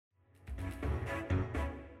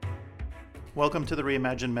Welcome to the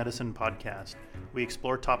Reimagine Medicine podcast. We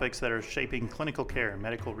explore topics that are shaping clinical care,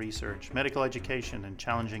 medical research, medical education, and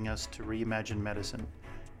challenging us to reimagine medicine.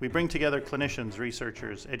 We bring together clinicians,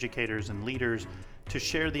 researchers, educators, and leaders to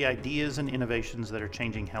share the ideas and innovations that are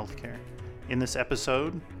changing healthcare. In this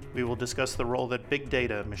episode, we will discuss the role that big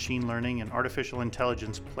data, machine learning, and artificial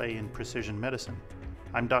intelligence play in precision medicine.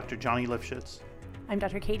 I'm Dr. Johnny Lifshitz. I'm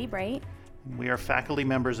Dr. Katie Bright. We are faculty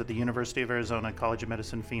members at the University of Arizona College of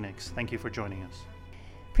Medicine, Phoenix. Thank you for joining us.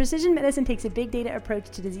 Precision medicine takes a big data approach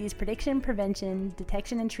to disease prediction, prevention,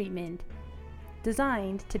 detection, and treatment,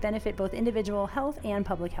 designed to benefit both individual health and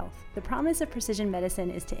public health. The promise of precision medicine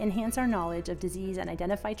is to enhance our knowledge of disease and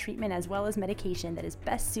identify treatment as well as medication that is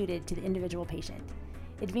best suited to the individual patient.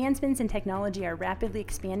 Advancements in technology are rapidly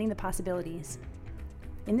expanding the possibilities.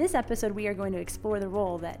 In this episode, we are going to explore the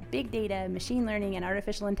role that big data, machine learning, and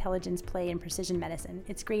artificial intelligence play in precision medicine.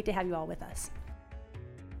 It's great to have you all with us.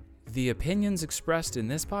 The opinions expressed in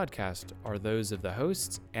this podcast are those of the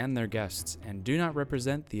hosts and their guests and do not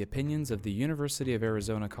represent the opinions of the University of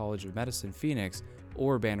Arizona College of Medicine, Phoenix,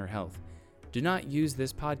 or Banner Health. Do not use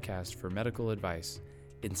this podcast for medical advice.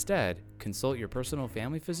 Instead, consult your personal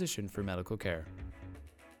family physician for medical care.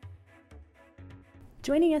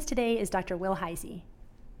 Joining us today is Dr. Will Heisey.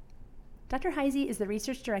 Dr. Heisey is the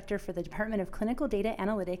Research Director for the Department of Clinical Data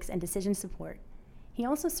Analytics and Decision Support. He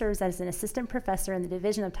also serves as an Assistant Professor in the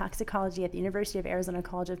Division of Toxicology at the University of Arizona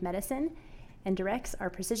College of Medicine and directs our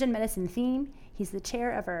Precision Medicine theme. He's the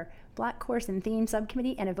chair of our Block Course and Theme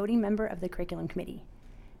Subcommittee and a voting member of the Curriculum Committee.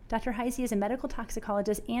 Dr. Heisey is a medical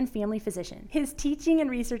toxicologist and family physician. His teaching and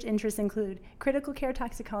research interests include critical care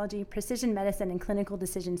toxicology, precision medicine, and clinical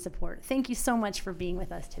decision support. Thank you so much for being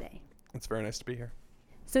with us today. It's very nice to be here.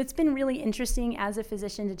 So it's been really interesting as a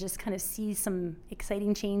physician to just kind of see some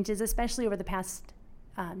exciting changes, especially over the past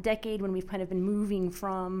decade when we've kind of been moving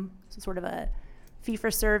from sort of a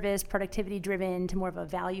fee-for-service, productivity-driven to more of a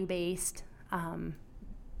value-based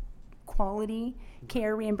quality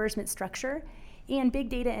care reimbursement structure. And big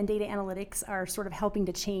data and data analytics are sort of helping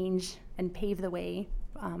to change and pave the way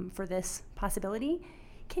for this possibility.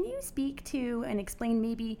 Can you speak to and explain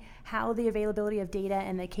maybe how the availability of data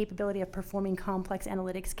and the capability of performing complex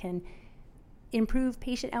analytics can improve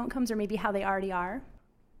patient outcomes, or maybe how they already are?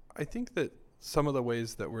 I think that some of the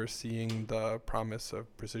ways that we're seeing the promise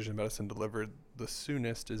of precision medicine delivered the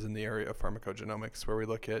soonest is in the area of pharmacogenomics, where we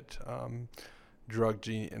look at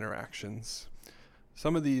drug-gene interactions.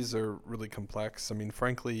 Some of these are really complex. I mean,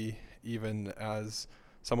 frankly, even as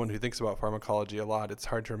someone who thinks about pharmacology a lot, it's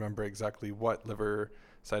hard to remember exactly what liver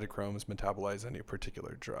cytochromes metabolize any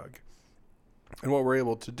particular drug. And what we're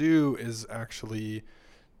able to do is actually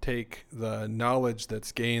take the knowledge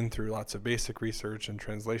that's gained through lots of basic research and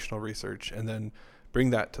translational research and then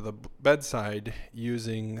bring that to the bedside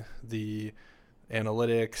using the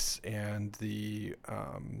analytics and the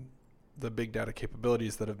big data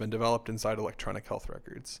capabilities that have been developed inside electronic health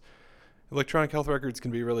records. Electronic health records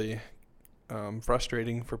can be really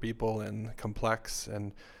frustrating for people and complex,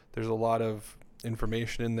 and there's a lot of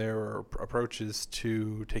information in there or approaches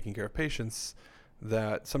to taking care of patients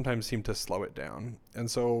that sometimes seem to slow it down. And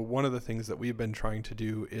so one of the things that we've been trying to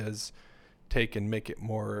do is take and make it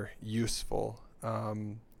more useful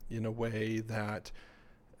in a way that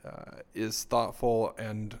is thoughtful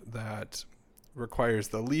and that requires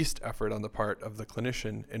the least effort on the part of the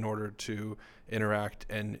clinician in order to interact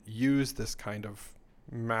and use this kind of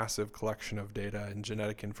massive collection of data and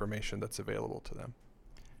genetic information that's available to them.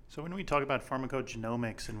 So when we talk about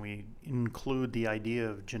pharmacogenomics and we include the idea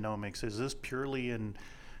of genomics, is this purely an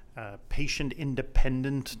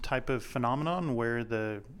patient-independent type of phenomenon where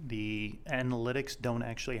the analytics don't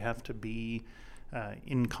actually have to be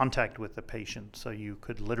in contact with the patient? So you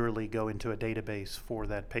could literally go into a database for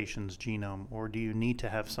that patient's genome, or do you need to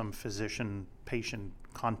have some physician-patient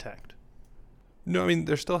contact? No, I mean,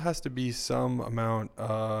 there still has to be some amount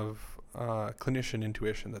of clinician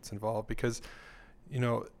intuition that's involved because,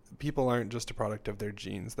 people aren't just a product of their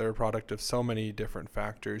genes. They're a product of so many different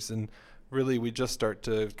factors. And really, we just start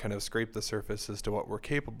to kind of scrape the surface as to what we're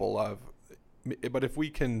capable of. But if we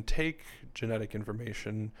can take genetic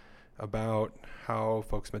information about how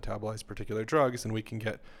folks metabolize particular drugs and we can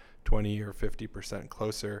get 20 or 50%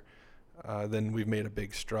 closer, then we've made a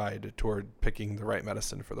big stride toward picking the right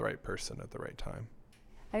medicine for the right person at the right time.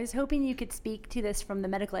 I was hoping you could speak to this from the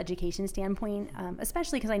medical education standpoint,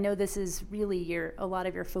 especially because I know this is really a lot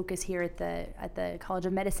of your focus here at the College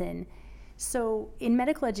of Medicine. So in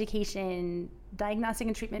medical education, diagnostic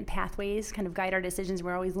and treatment pathways kind of guide our decisions.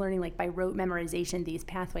 We're always learning by rote memorization these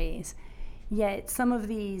pathways. Yet some of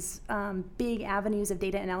these big avenues of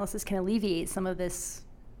data analysis can alleviate some of this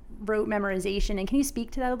rote memorization. And can you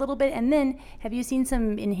speak to that a little bit? And then have you seen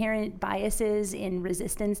some inherent biases in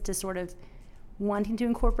resistance to sort of wanting to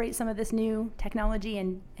incorporate some of this new technology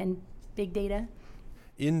and big data?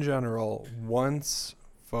 In general, once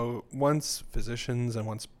physicians and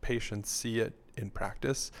once patients see it in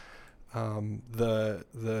practice,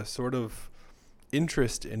 the sort of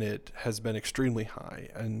interest in it has been extremely high,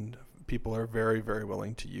 and people are very, very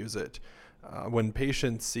willing to use it. When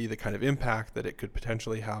patients see the kind of impact that it could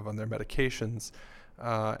potentially have on their medications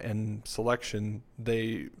and selection,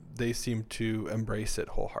 they seem to embrace it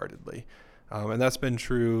wholeheartedly. And that's been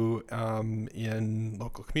true in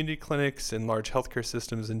local community clinics, in large healthcare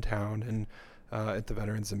systems in town, and at the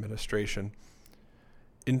Veterans Administration.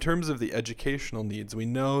 In terms of the educational needs, we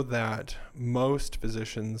know that most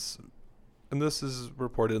physicians, and this is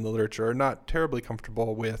reported in the literature, are not terribly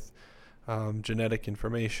comfortable with genetic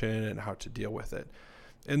information and how to deal with it.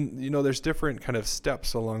 And, there's different kind of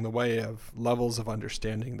steps along the way of levels of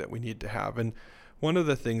understanding that we need to have. And one of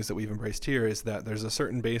the things that we've embraced here is that there's a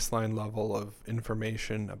certain baseline level of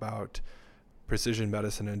information about precision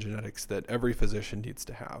medicine and genetics that every physician needs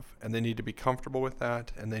to have. And they need to be comfortable with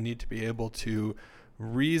that, and they need to be able to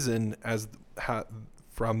reason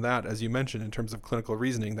from that, as you mentioned, in terms of clinical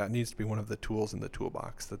reasoning. That needs to be one of the tools in the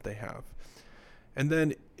toolbox that they have. And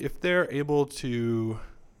then if they're able to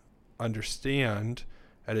understand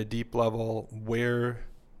at a deep level where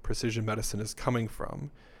precision medicine is coming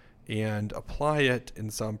from and apply it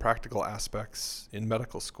in some practical aspects in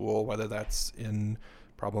medical school, whether that's in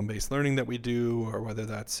problem-based learning that we do or whether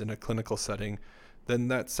that's in a clinical setting, then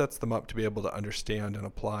that sets them up to be able to understand and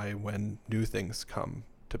apply when new things come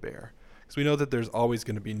to bear. Because we know that there's always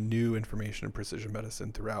going to be new information in precision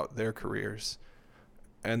medicine throughout their careers,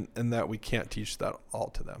 and that we can't teach that all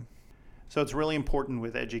to them. So it's really important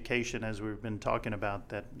with education, as we've been talking about,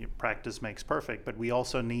 that practice makes perfect, but we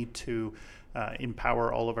also need to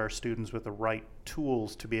empower all of our students with the right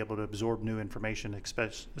tools to be able to absorb new information,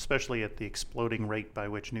 especially at the exploding rate by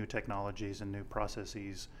which new technologies and new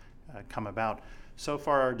processes come about. So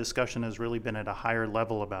far, our discussion has really been at a higher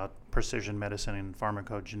level about precision medicine and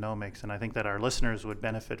pharmacogenomics, and I think that our listeners would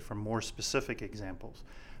benefit from more specific examples.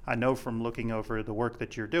 I know from looking over the work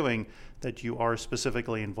that you're doing that you are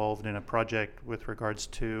specifically involved in a project with regards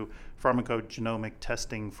to pharmacogenomic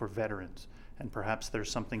testing for veterans. And perhaps there's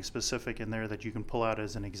something specific in there that you can pull out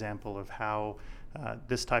as an example of how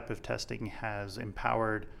this type of testing has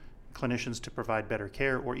empowered clinicians to provide better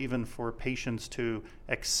care, or even for patients to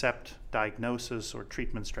accept diagnosis or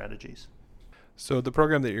treatment strategies. So the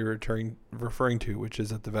program that you're referring to, which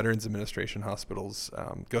is at the Veterans Administration hospitals,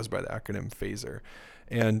 goes by the acronym PHASER.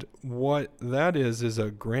 And what that is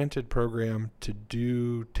a granted program to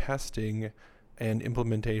do testing and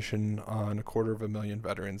implementation on 250,000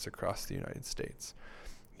 veterans across the United States.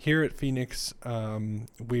 Here at Phoenix,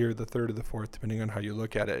 we're the third or the fourth, depending on how you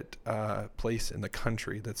look at it, place in the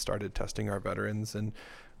country that started testing our veterans. And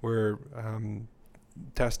we're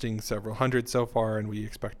testing several hundred so far, and we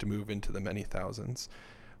expect to move into the many thousands.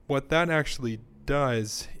 What that actually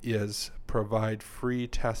does is provide free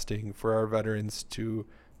testing for our veterans to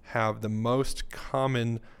have the most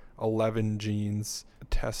common 11 genes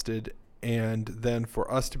tested, and then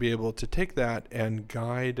for us to be able to take that and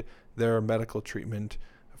guide their medical treatment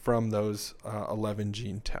from those 11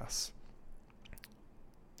 gene tests.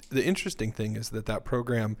 The interesting thing is that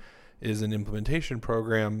program is an implementation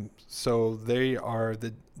program, so they are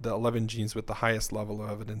the 11 genes with the highest level of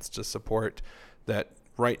evidence to support that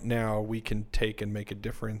right now we can take and make a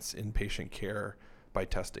difference in patient care by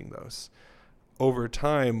testing those. Over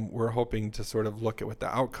time, we're hoping to sort of look at what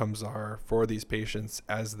the outcomes are for these patients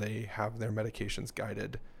as they have their medications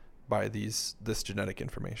guided by this genetic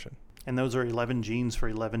information. And those are 11 genes for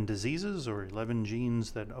 11 diseases, or 11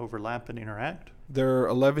 genes that overlap and interact? There are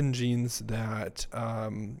 11 genes that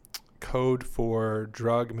code for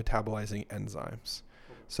drug metabolizing enzymes.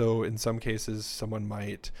 So in some cases,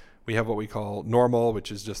 we have what we call normal,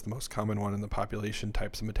 which is just the most common one in the population,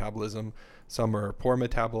 types of metabolism. Some are poor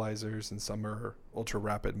metabolizers, and some are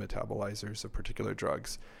ultra-rapid metabolizers of particular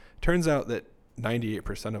drugs. Turns out that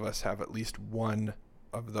 98% of us have at least one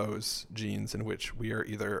of those genes in which we are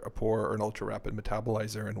either a poor or an ultra-rapid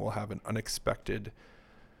metabolizer, and will have an unexpected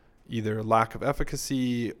either lack of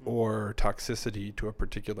efficacy or toxicity to a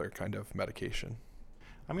particular kind of medication.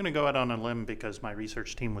 I'm going to go out on a limb because my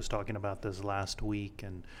research team was talking about this last week,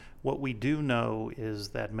 and what we do know is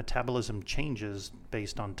that metabolism changes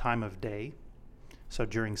based on time of day. So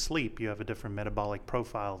during sleep, you have a different metabolic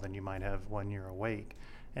profile than you might have when you're awake.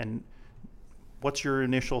 And what's your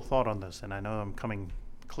initial thought on this? And I know I'm coming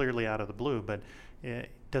clearly out of the blue, but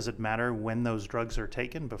Does it matter when those drugs are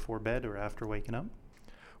taken, before bed or after waking up?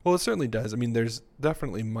 Well, it certainly does. I mean, there's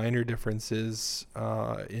definitely minor differences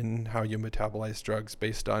in how you metabolize drugs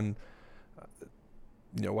based on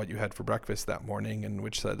what you had for breakfast that morning and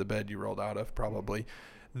which side of the bed you rolled out of, probably.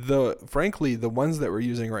 Frankly, the ones that we're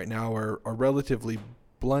using right now are relatively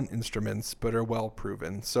blunt instruments, but are well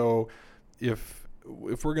proven. So if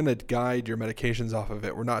we're going to guide your medications off of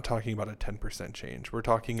it, we're not talking about a 10% change. We're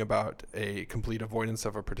talking about a complete avoidance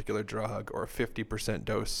of a particular drug, or a 50%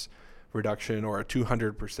 dose reduction, or a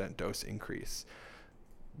 200% dose increase.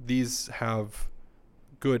 These have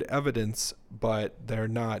good evidence, but they're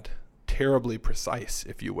not terribly precise,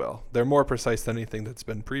 if you will. They're more precise than anything that's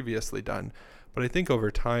been previously done. But I think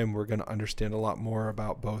over time, we're going to understand a lot more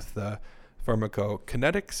about both the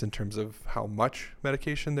pharmacokinetics in terms of how much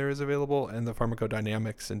medication there is available, and the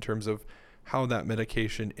pharmacodynamics in terms of how that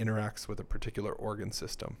medication interacts with a particular organ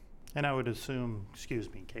system. And I would assume, excuse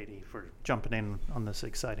me, Katie, for jumping in on this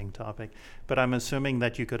exciting topic, but I'm assuming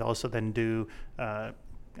that you could also then do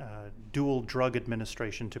dual drug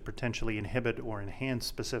administration to potentially inhibit or enhance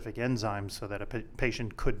specific enzymes, so that a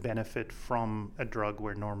patient could benefit from a drug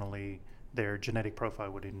where normally their genetic profile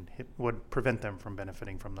would prevent them from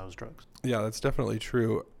benefiting from those drugs. Yeah, that's definitely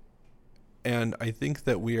true. And I think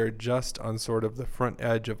that we are just on sort of the front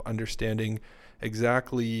edge of understanding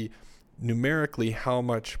exactly numerically how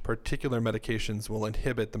much particular medications will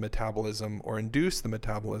inhibit the metabolism or induce the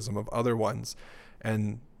metabolism of other ones.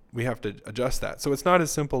 And we have to adjust that. So it's not as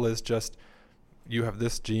simple as just, you have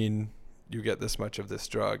this gene, you get this much of this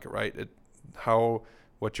drug, right?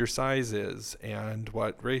 What your size is, and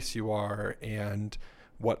what race you are, and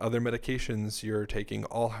what other medications you're taking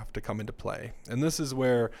all have to come into play. And this is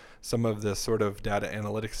where some of the sort of data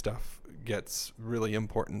analytics stuff gets really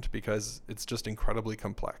important, because it's just incredibly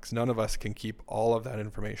complex. None of us can keep all of that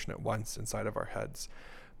information at once inside of our heads.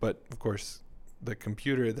 But of course, the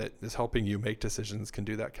computer that is helping you make decisions can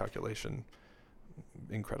do that calculation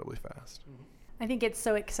incredibly fast. I think it's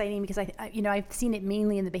so exciting because I've seen it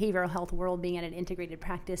mainly in the behavioral health world, being at an integrated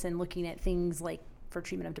practice and looking at things like for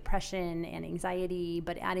treatment of depression and anxiety,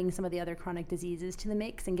 but adding some of the other chronic diseases to the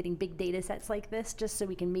mix and getting big data sets like this, just so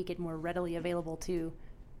we can make it more readily available to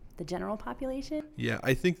the general population. Yeah,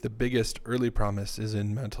 I think the biggest early promise is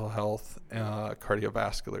in mental health,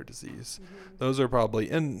 cardiovascular disease. Mm-hmm. Those are probably,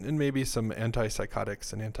 and maybe some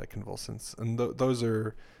antipsychotics and anticonvulsants. And those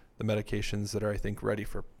are the medications that are, I think, ready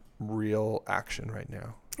for real action right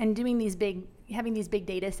now. And having these big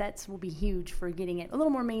data sets will be huge for getting it a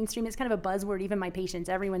little more mainstream. It's kind of a buzzword. Even my patients,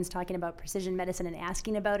 everyone's talking about precision medicine and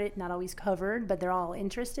asking about it, not always covered, but they're all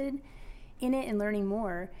interested in it and learning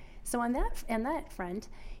more. So on that front,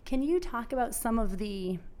 can you talk about some of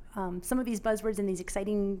these buzzwords and these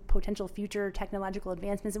exciting potential future technological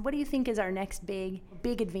advancements? And what do you think is our next big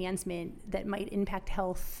advancement that might impact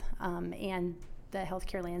health and the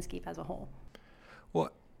healthcare landscape as a whole?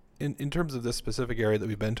 Well, in terms of this specific area that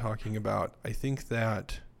we've been talking about, I think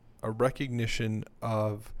that a recognition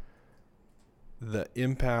of the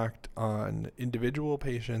impact on individual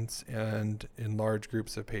patients and in large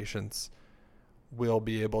groups of patients will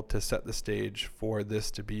be able to set the stage for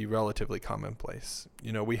this to be relatively commonplace.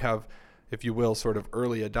 We have, if you will, sort of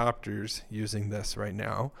early adopters using this right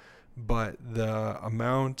now, but the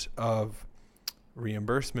amount of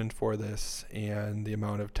reimbursement for this and the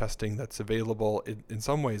amount of testing that's available in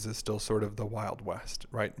some ways is still sort of the Wild West,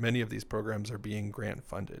 right? Many of these programs are being grant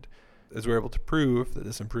funded. As we're able to prove that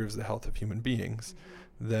this improves the health of human beings,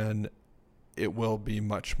 then it will be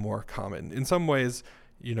much more common. In some ways,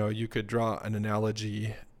 you could draw an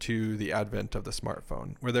analogy to the advent of the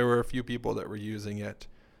smartphone, where there were a few people that were using it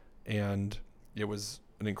and it was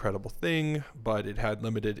an incredible thing, but it had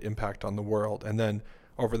limited impact on the world. And then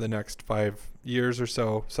over the next 5 years or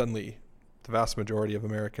so, suddenly the vast majority of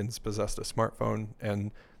Americans possessed a smartphone,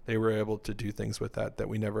 and they were able to do things with that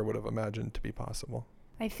we never would have imagined to be possible.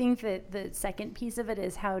 I think that the second piece of it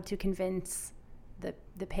is how to convince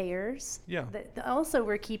the payers. Yeah. Also,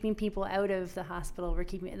 we're keeping people out of the hospital. We're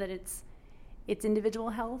keeping that it's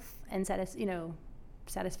individual health and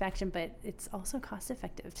satisfaction, but it's also cost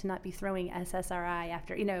effective to not be throwing SSRI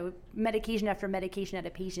after medication after medication at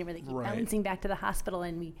a patient where they keep bouncing back to the hospital,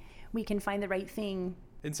 and we can find the right thing.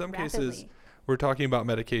 In some cases, we're talking about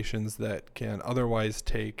medications that can otherwise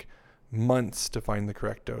take months to find the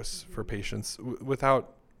correct dose for patients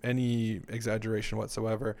without any exaggeration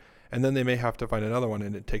whatsoever. And then they may have to find another one,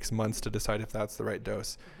 and it takes months to decide if that's the right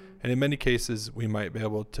dose. Mm-hmm. And in many cases, we might be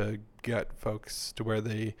able to get folks to where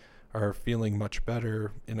they are feeling much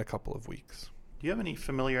better in a couple of weeks. Do you have any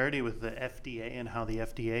familiarity with the FDA and how the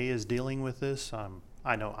FDA is dealing with this?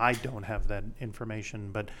 I know I don't have that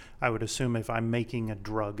information, but I would assume if I'm making a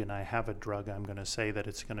drug and I have a drug, I'm going to say that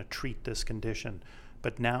it's going to treat this condition.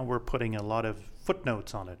 But now we're putting a lot of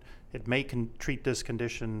footnotes on it. It may treat this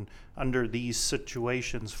condition under these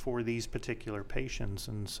situations for these particular patients.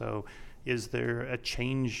 And so is there a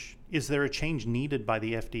change needed by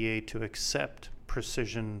the FDA to accept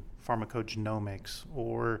precision pharmacogenomics,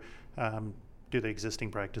 or do the existing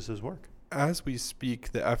practices work? As we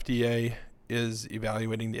speak, the FDA is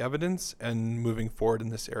evaluating the evidence and moving forward in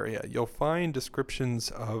this area. You'll find descriptions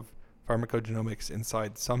of pharmacogenomics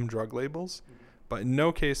inside some drug labels, but in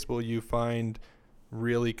no case will you find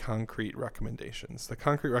really concrete recommendations. The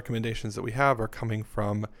concrete recommendations that we have are coming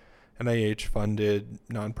from NIH-funded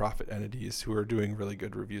nonprofit entities who are doing really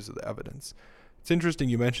good reviews of the evidence. It's interesting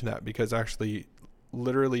you mentioned that, because actually,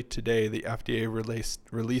 literally today, the FDA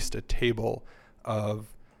released a table of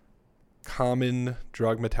common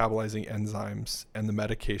drug metabolizing enzymes and the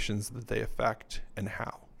medications that they affect and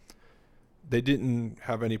how. They didn't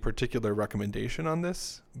have any particular recommendation on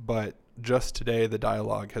this, but just today the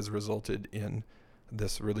dialogue has resulted in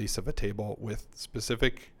this release of a table with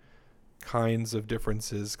specific kinds of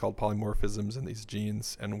differences called polymorphisms in these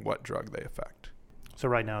genes and what drug they affect. So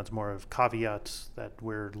right now it's more of caveats that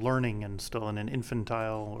we're learning and still in an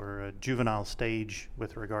infantile or a juvenile stage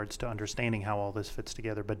with regards to understanding how all this fits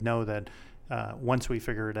together, but know that once we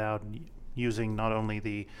figure it out, using not only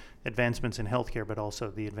the advancements in healthcare, but also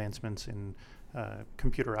the advancements in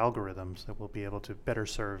computer algorithms, that we'll be able to better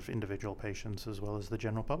serve individual patients as well as the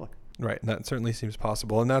general public. Right, and that certainly seems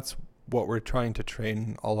possible, and that's what we're trying to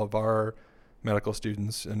train all of our medical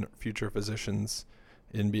students and future physicians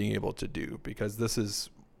in being able to do, because this is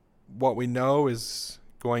what we know is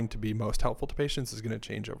going to be most helpful to patients is going to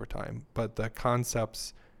change over time, but the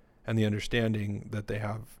concepts and the understanding that they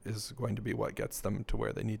have is going to be what gets them to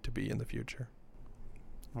where they need to be in the future.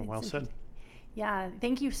 Well said. Yeah,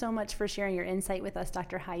 thank you so much for sharing your insight with us,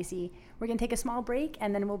 Dr. Heise. We're going to take a small break,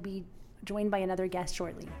 and then we'll be joined by another guest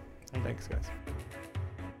shortly. Thanks, guys.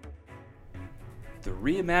 The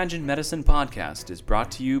Reimagine Medicine podcast is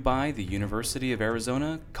brought to you by the University of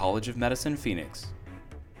Arizona College of Medicine, Phoenix.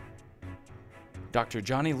 Dr.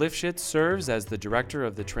 Johnny Lifshitz serves as the director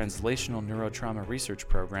of the Translational Neurotrauma Research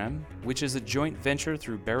Program, which is a joint venture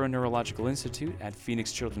through Barrow Neurological Institute at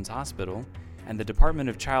Phoenix Children's Hospital and the Department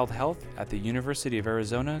of Child Health at the University of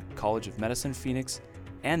Arizona College of Medicine, Phoenix,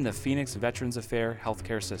 and the Phoenix Veterans Affairs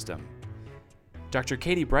Healthcare System. Dr.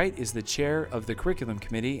 Katie Bright is the chair of the Curriculum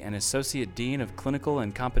Committee and Associate Dean of Clinical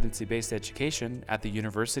and Competency-Based Education at the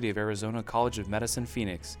University of Arizona College of Medicine,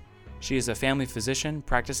 Phoenix. She is a family physician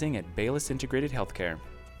practicing at Bayless Integrated Healthcare.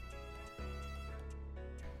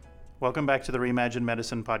 Welcome back to the Reimagine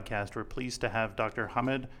Medicine podcast. We're pleased to have Dr.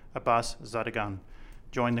 Hamed Abbas Zadegan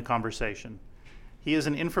join the conversation. He is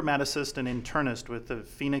an informaticist and internist with the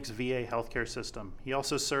Phoenix VA healthcare system. He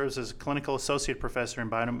also serves as a clinical associate professor in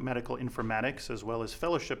biomedical informatics, as well as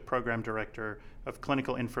fellowship program director of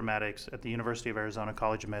clinical informatics at the University of Arizona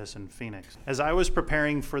College of Medicine, Phoenix. As I was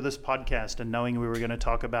preparing for this podcast and knowing we were going to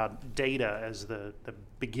talk about data as the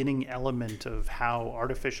beginning element of how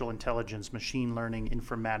artificial intelligence, machine learning,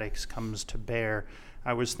 informatics comes to bear,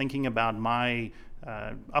 I was thinking about my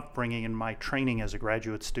upbringing and my training as a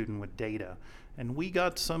graduate student with data. And we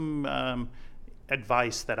got some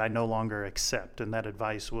advice that I no longer accept, and that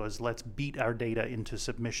advice was, let's beat our data into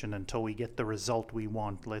submission until we get the result we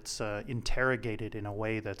want. Let's interrogate it in a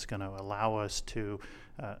way that's going to allow us to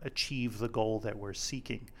achieve the goal that we're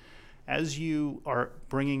seeking. As you are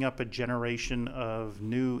bringing up a generation of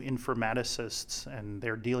new informaticists and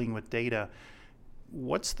they're dealing with data,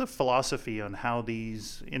 what's the philosophy on how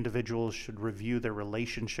these individuals should review their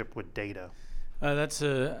relationship with data? That's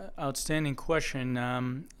an outstanding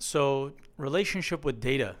question. So relationship with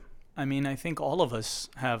data. I mean, I think all of us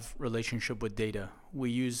have relationship with data. We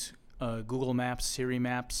use Google Maps, Siri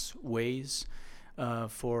Maps, Waze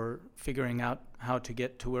for figuring out how to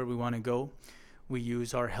get to where we want to go. We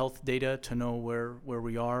use our health data to know where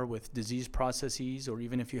we are with disease processes, or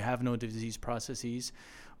even if you have no disease processes.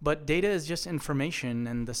 But data is just information,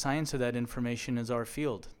 and the science of that information is our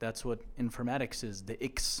field. That's what informatics is, the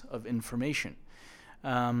X of information.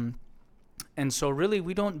 And so really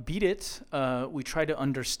we don't beat it. We try to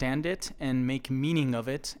understand it and make meaning of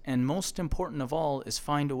it. And most important of all is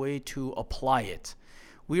find a way to apply it.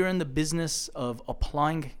 We are in the business of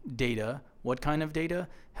applying data. What kind of data?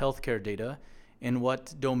 Healthcare data. In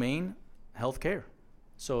what domain? Healthcare.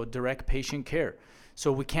 so direct patient care.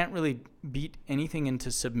 So we can't really beat anything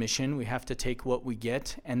into submission. We have to take what we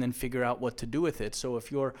get and then figure out what to do with it. So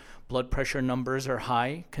if your blood pressure numbers are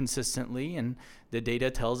high consistently, and the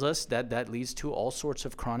data tells us that that leads to all sorts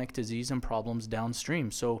of chronic disease and problems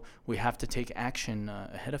downstream. So we have to take action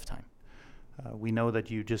ahead of time. We know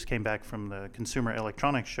that you just came back from the Consumer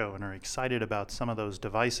Electronics Show and are excited about some of those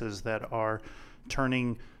devices that are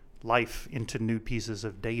turning life into new pieces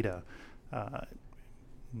of data.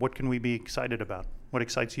 What can we be excited about? What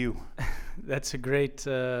excites you? That's a great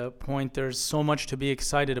point. There's so much to be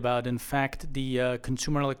excited about. In fact, the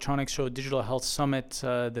Consumer Electronics Show Digital Health Summit,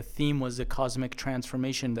 the theme was the cosmic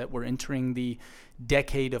transformation, that we're entering the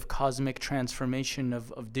decade of cosmic transformation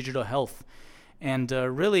of digital health. And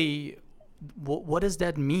really, what does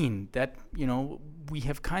that mean? That, we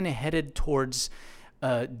have kind of headed towards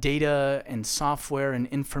data and software and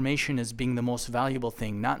information as being the most valuable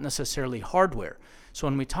thing, not necessarily hardware. So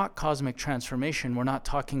when we talk cosmic transformation, we're not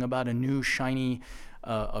talking about a new shiny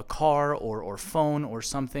a car or phone or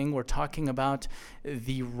something. We're talking about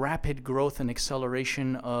the rapid growth and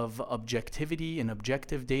acceleration of objectivity and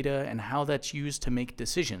objective data and how that's used to make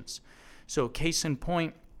decisions. So case in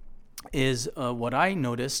point is what I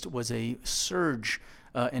noticed was a surge,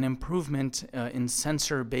 an improvement in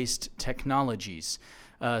sensor-based technologies.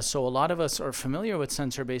 So a lot of us are familiar with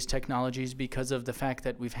sensor-based technologies because of the fact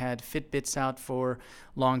that we've had Fitbits out for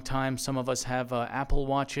a long time. Some of us have Apple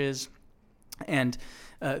Watches. And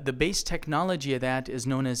the base technology of that is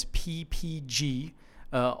known as PPG,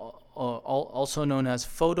 also known as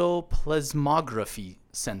photoplasmography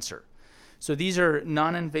sensor. So these are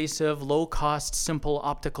non-invasive, low-cost, simple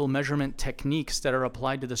optical measurement techniques that are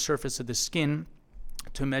applied to the surface of the skin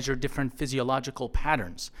to measure different physiological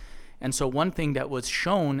patterns. And so one thing that was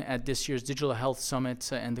shown at this year's Digital Health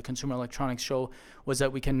Summit and the Consumer Electronics Show was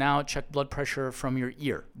that we can now check blood pressure from your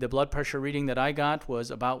ear. The blood pressure reading that I got was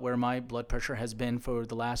about where my blood pressure has been for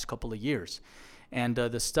the last couple of years. And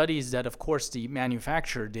the studies that, of course, the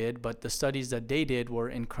manufacturer did, but the studies that they did were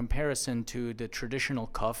in comparison to the traditional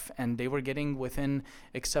cuff, and they were getting within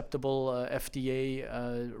acceptable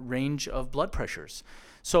FDA range of blood pressures.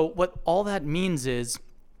 So what all that means is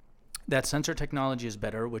that sensor technology is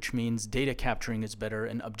better, which means data capturing is better,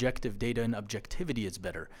 and objective data and objectivity is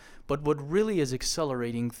better. But what really is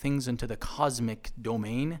accelerating things into the cosmic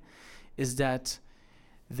domain is that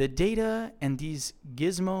the data and these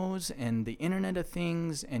gizmos and the Internet of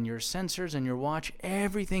Things and your sensors and your watch,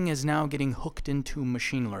 everything is now getting hooked into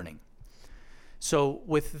machine learning. So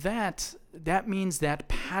with that, that means that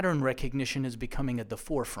pattern recognition is becoming at the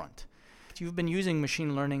forefront. You've been using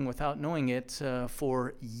machine learning without knowing it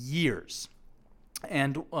for years.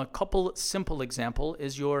 And a couple simple example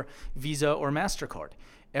is your Visa or MasterCard.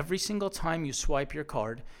 Every single time you swipe your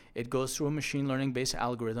card, it goes through a machine learning-based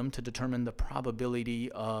algorithm to determine the probability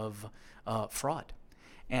of fraud.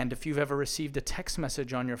 And if you've ever received a text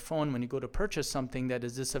message on your phone when you go to purchase something that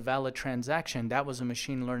is this a valid transaction, that was a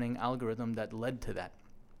machine learning algorithm that led to that.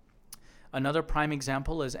 Another prime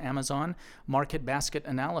example is Amazon market basket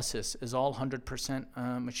analysis is all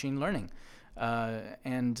 100% machine learning.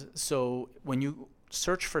 And so when you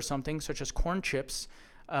search for something such as corn chips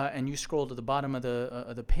and you scroll to the bottom of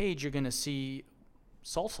the page, you're going to see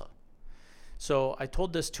salsa. So I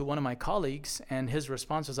told this to one of my colleagues, and his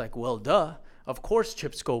response was like, well, duh, of course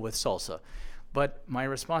chips go with salsa. But my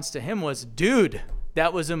response to him was, dude,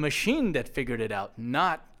 that was a machine that figured it out,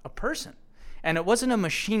 not a person. And it wasn't a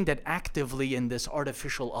machine that actively in this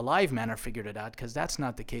artificial alive manner figured it out, because that's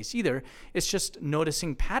not the case either. It's just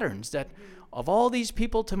noticing patterns that of all these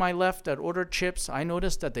people to my left that ordered chips, I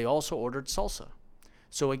noticed that they also ordered salsa.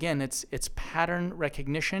 So again, it's pattern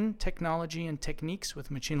recognition technology and techniques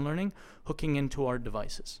with machine learning hooking into our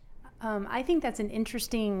devices. I think that's an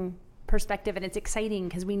interesting perspective, and it's exciting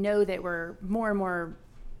because we know that we're more and more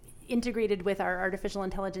integrated with our artificial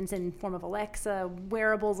intelligence in form of Alexa,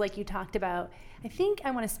 wearables like you talked about. I think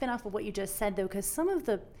I want to spin off of what you just said, though, because some of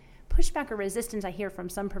the pushback or resistance I hear from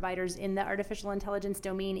some providers in the artificial intelligence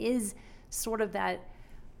domain is sort of that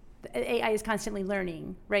AI is constantly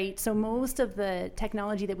learning, right? So most of the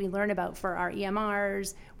technology that we learn about for our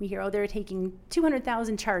EMRs, we hear, they're taking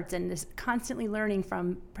 200,000 charts and is constantly learning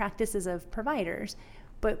from practices of providers.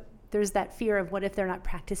 But there's that fear of what if they're not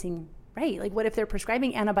practicing right? Like what if they're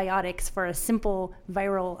prescribing antibiotics for a simple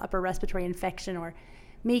viral upper respiratory infection, or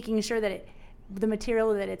making sure that the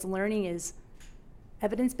material that it's learning is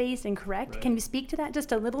evidence-based and correct? Right. Can you speak to that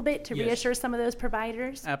just a little bit to reassure some of those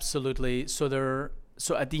providers? Absolutely.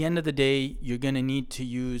 So at the end of the day, you're going to need to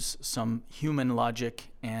use some human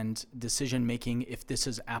logic and decision-making if this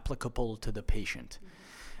is applicable to the patient.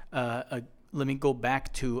 let me go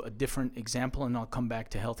back to a different example, and I'll come back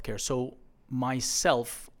to healthcare. So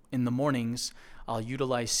myself, in the mornings, I'll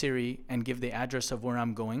utilize Siri and give the address of where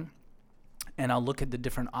I'm going, and I'll look at the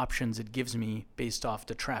different options it gives me based off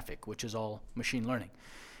the traffic, which is all machine learning.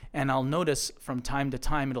 And I'll notice from time to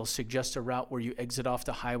time it'll suggest a route where you exit off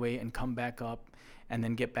the highway and come back up and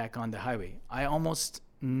then get back on the highway. I almost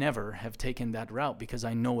never have taken that route because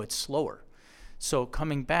I know it's slower. So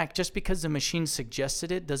coming back, just because the machine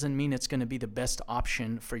suggested it doesn't mean it's going to be the best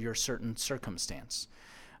option for your certain circumstance.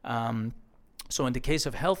 So in the case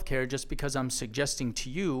of healthcare, just because I'm suggesting to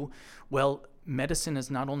you, well, medicine is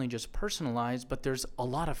not only just personalized, but there's a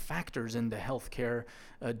lot of factors in the healthcare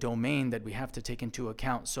domain that we have to take into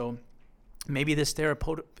account. So maybe this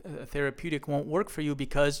therapeutic won't work for you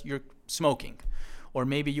because you're smoking, or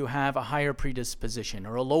maybe you have a higher predisposition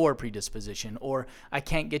or a lower predisposition, or I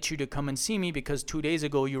can't get you to come and see me because 2 days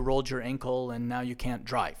ago you rolled your ankle and now you can't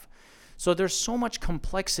drive. So there's so much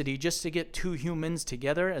complexity just to get two humans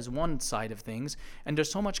together as one side of things, and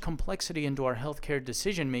there's so much complexity into our healthcare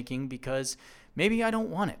decision making because maybe I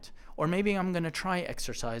don't want it, or maybe I'm going to try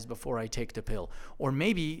exercise before I take the pill, or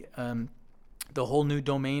maybe the whole new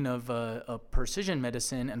domain of precision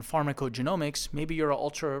medicine and pharmacogenomics, maybe you're an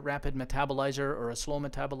ultra rapid metabolizer or a slow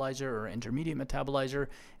metabolizer or intermediate metabolizer,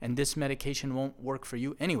 and this medication won't work for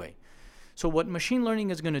you anyway. So what machine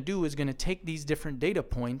learning is going to do is going to take these different data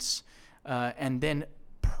points and then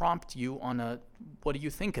prompt you on what do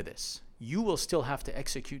you think of this? You will still have to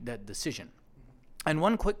execute that decision. And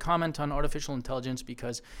one quick comment on artificial intelligence,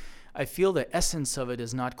 because I feel the essence of it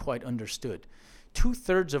is not quite understood.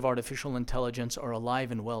 2/3 of artificial intelligence are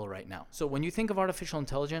alive and well right now. So when you think of artificial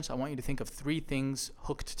intelligence, I want you to think of 3 things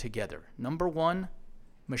hooked together. Number 1,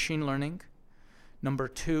 machine learning. Number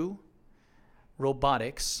 2,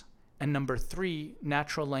 robotics. And number 3,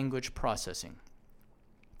 natural language processing.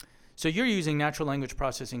 So you're using natural language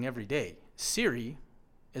processing every day. Siri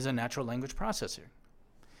is a natural language processor.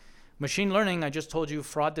 Machine learning, I just told you,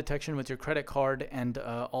 fraud detection with your credit card, and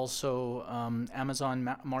also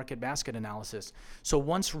Amazon market basket analysis. So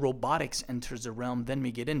once robotics enters the realm, then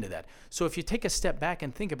we get into that. So if you take a step back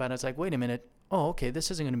and think about it, it's like, wait a minute, oh, okay, this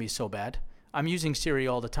isn't going to be so bad. I'm using Siri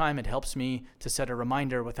all the time. It helps me to set a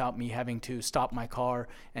reminder without me having to stop my car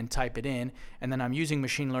and type it in. And then I'm using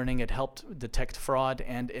machine learning. It helped detect fraud,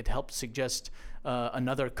 and it helped suggest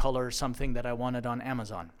another color, something that I wanted on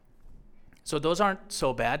Amazon. So those aren't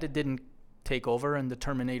so bad. It didn't take over, and the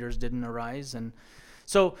Terminators didn't arise. And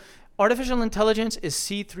so artificial intelligence is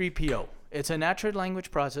C3PO. It's a natural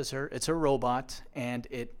language processor. It's a robot, and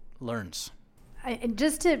it learns.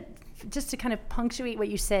 Just to kind of punctuate what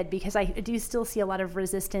you said, because I do still see a lot of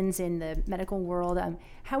resistance in the medical world,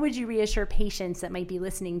 how would you reassure patients that might be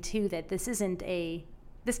listening to that this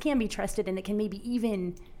can be trusted, and it can maybe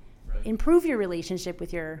even improve your relationship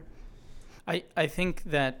with your... I think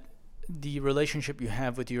that the relationship you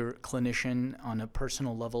have with your clinician on a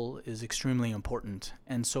personal level is extremely important.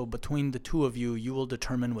 And so between the two of you, you will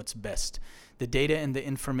determine what's best. The data and the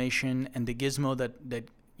information and the gizmo that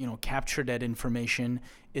capture that information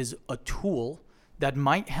is a tool that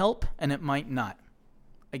might help and it might not.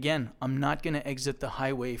 Again, I'm not going to exit the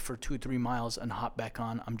highway for 2-3 miles and hop back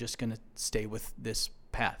on. I'm just going to stay with this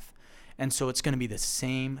path. And so it's going to be the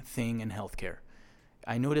same thing in healthcare.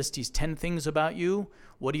 I noticed these 10 things about you.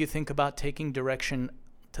 What do you think about taking direction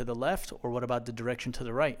to the left, or what about the direction to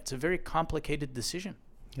the right? It's a very complicated decision.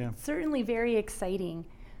 Yeah. Certainly very exciting.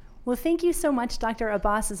 Well, thank you so much, Dr.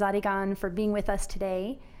 Abbas Zadegan, for being with us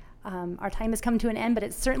today. Our time has come to an end, but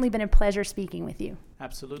it's certainly been a pleasure speaking with you.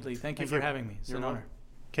 Absolutely. Thank you for having me. It's an honor.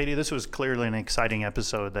 Katie, this was clearly an exciting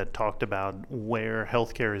episode that talked about where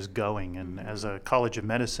healthcare is going. And as a College of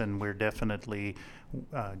Medicine, we're definitely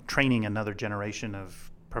training another generation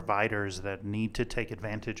of providers that need to take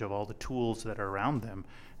advantage of all the tools that are around them.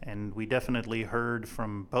 And we definitely heard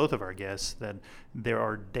from both of our guests that there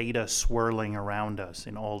are data swirling around us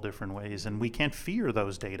in all different ways. And we can't fear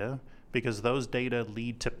those data, because those data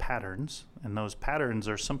lead to patterns. And those patterns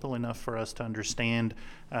are simple enough for us to understand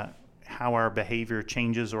how our behavior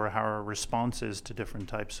changes, or how our response is to different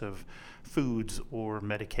types of foods or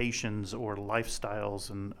medications or lifestyles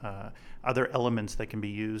and other elements that can be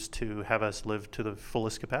used to have us live to the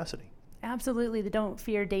fullest capacity. Absolutely. The don't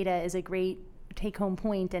fear data is a great take-home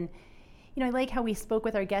point. And I like how we spoke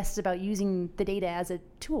with our guests about using the data as a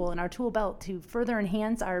tool in our tool belt to further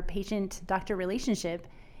enhance our patient-doctor relationship.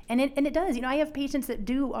 And it does. I have patients that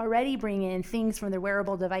do already bring in things from their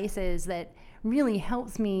wearable devices that really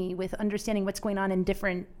helps me with understanding what's going on in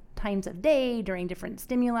different times of day, during different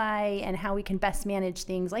stimuli, and how we can best manage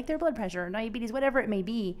things like their blood pressure, diabetes, whatever it may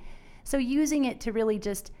be. So using it to really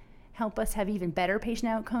just help us have even better patient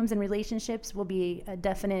outcomes and relationships will be a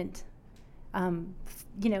definite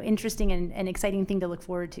interesting and exciting thing to look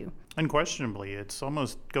forward to. Unquestionably, it's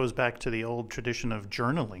almost goes back to the old tradition of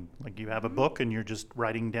journaling. Like you have a book and you're just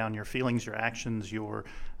writing down your feelings, your actions, your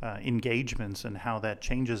engagements, and how that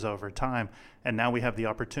changes over time. And now we have the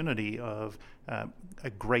opportunity of a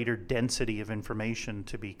greater density of information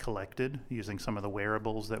to be collected using some of the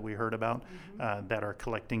wearables that we heard about that are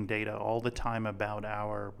collecting data all the time about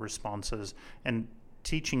our responses and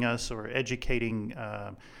teaching us or educating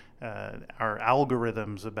our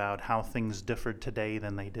algorithms about how things differed today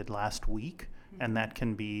than they did last week. And that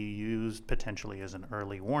can be used potentially as an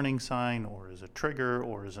early warning sign or as a trigger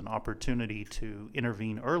or as an opportunity to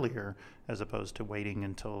intervene earlier as opposed to waiting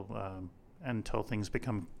until things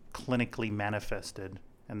become clinically manifested.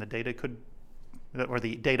 And the data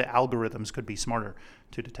the data algorithms could be smarter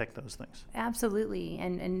to detect those things. Absolutely,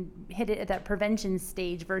 and hit it at that prevention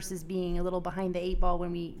stage versus being a little behind the 8 ball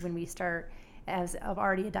when we start as of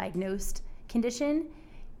already a diagnosed condition.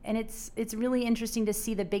 And it's really interesting to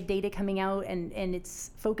see the big data coming out, and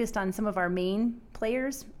it's focused on some of our main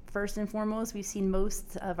players. First and foremost, we've seen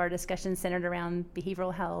most of our discussions centered around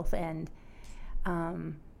behavioral health and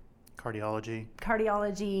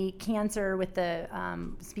cardiology, cancer with the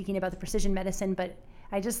speaking about the precision medicine. But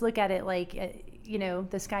I just look at it like,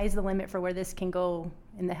 the sky's the limit for where this can go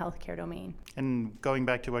in the healthcare domain. And going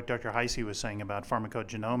back to what Dr. Heisey was saying about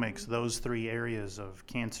pharmacogenomics, those 3 areas of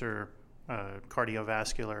cancer,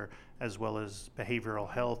 cardiovascular, as well as behavioral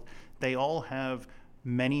health, they all have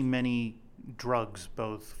many, many drugs,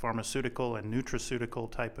 both pharmaceutical and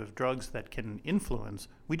nutraceutical type of drugs that can influence.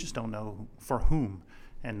 We just don't know for whom.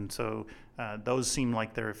 And so those seem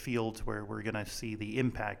like they're fields where we're going to see the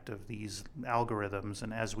impact of these algorithms.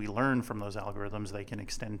 And as we learn from those algorithms, they can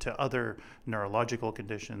extend to other neurological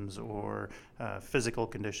conditions or physical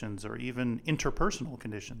conditions or even interpersonal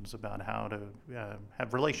conditions about how to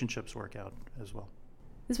have relationships work out as well.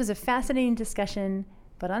 This was a fascinating discussion,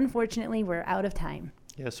 but unfortunately, we're out of time.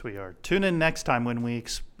 Yes, we are. Tune in next time when we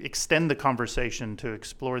extend the conversation to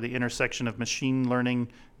explore the intersection of machine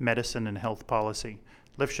learning, medicine, and health policy.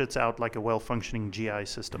 Lifshitz out like a well-functioning GI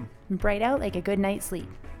system. Bright out like a good night's sleep.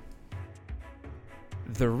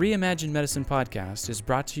 The Reimagine Medicine podcast is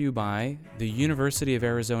brought to you by the University of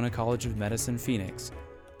Arizona College of Medicine, Phoenix.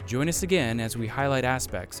 Join us again as we highlight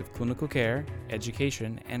aspects of clinical care,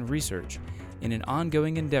 education, and research in an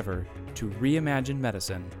ongoing endeavor to reimagine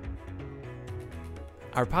medicine.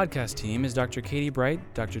 Our podcast team is Dr. Katie Bright,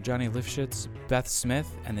 Dr. Johnny Lifshitz, Beth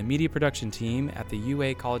Smith, and the media production team at the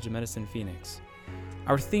UA College of Medicine, Phoenix.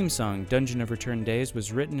 Our theme song, Dungeon of Returned Days,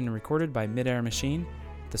 was written and recorded by Midair Machine.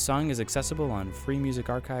 The song is accessible on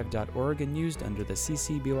freemusicarchive.org and used under the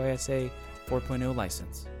CC BY SA 4.0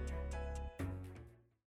 license.